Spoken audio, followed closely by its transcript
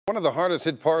One of the hardest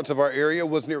hit parts of our area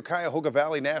was near Cuyahoga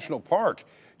Valley National Park.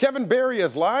 Kevin Barry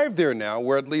is live there now,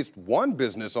 where at least one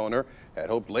business owner had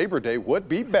hoped Labor Day would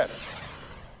be better.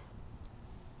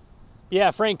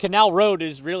 Yeah, Frank, Canal Road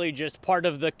is really just part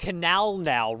of the Canal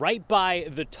now, right by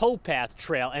the Towpath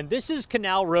trail. And this is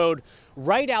Canal Road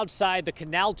right outside the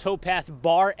Canal Towpath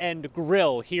Bar and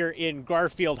Grill here in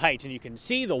Garfield Heights. And you can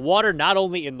see the water not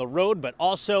only in the road, but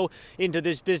also into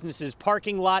this business's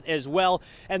parking lot as well.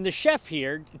 And the chef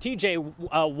here, T.J.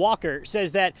 Walker,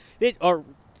 says that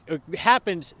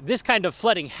this kind of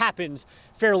flooding happens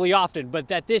fairly often, but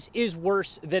that this is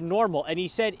worse than normal. And he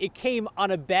said it came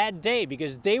on a bad day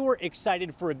because they were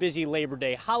excited for a busy Labor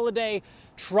Day holiday,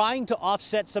 trying to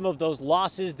offset some of those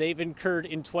losses they've incurred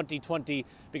in 2020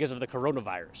 because of the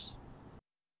coronavirus.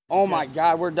 Oh my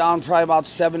God, we're down probably about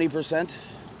 70%.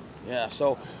 Yeah,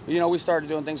 so, we started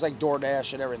doing things like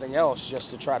DoorDash and everything else just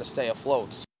to try to stay afloat.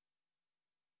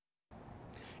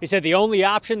 He said the only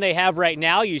option they have right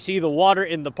now, you see the water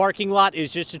in the parking lot, is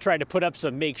just to try to put up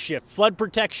some makeshift flood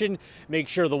protection, make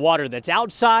sure the water that's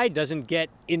outside doesn't get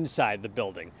inside the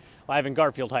building. Live in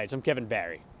Garfield Heights, I'm Kevin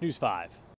Barry, News 5.